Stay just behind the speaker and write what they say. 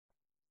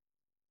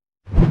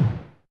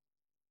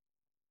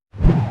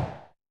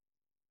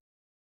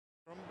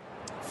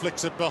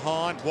flicks it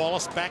behind.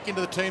 Wallis back into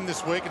the team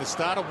this week and has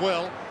started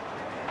well.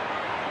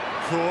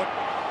 Caught.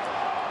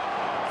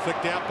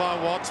 Flicked out by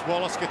Watts.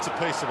 Wallis gets a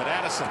piece of it.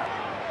 Addison.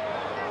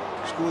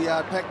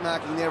 Schoolyard pack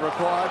marking there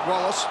required.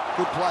 Wallis,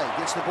 good play,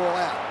 gets the ball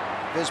out.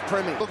 There's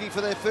Premier looking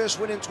for their first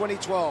win in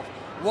 2012.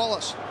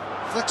 Wallis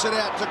flicks it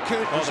out to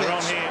Kuhn. Oh, they're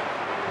on here.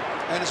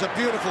 And it's a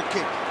beautiful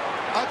kick.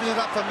 Opens it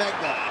up for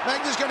Magna.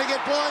 Magna's going to get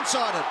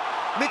blindsided.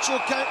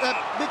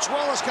 Mitch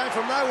Wallis came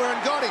from nowhere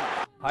and got him.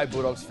 Hey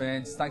Bulldogs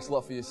fans, thanks a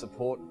lot for your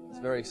support. It's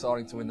very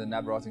exciting to win the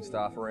NAB Rising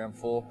Star for round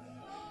 4.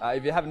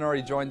 If you haven't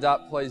already joined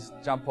up, please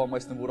jump on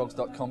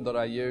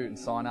westernbulldogs.com.au and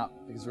sign up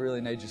because we really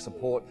need your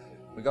support.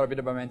 We've got a bit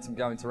of momentum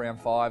going to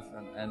round 5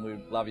 and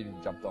we'd love you to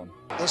jump on.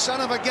 The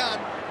son of a gun.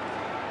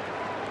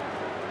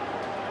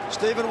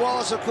 Stephen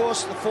Wallis, of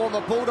course, the former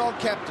Bulldog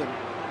captain.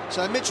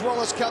 So Mitch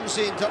Wallis comes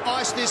in to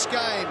ice this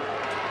game.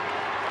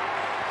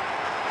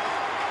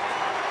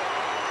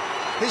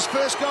 His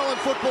first goal in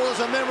football is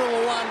a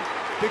memorable one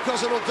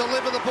because it'll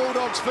deliver the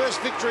Bulldogs' first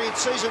victory in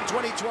season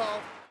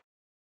 2012.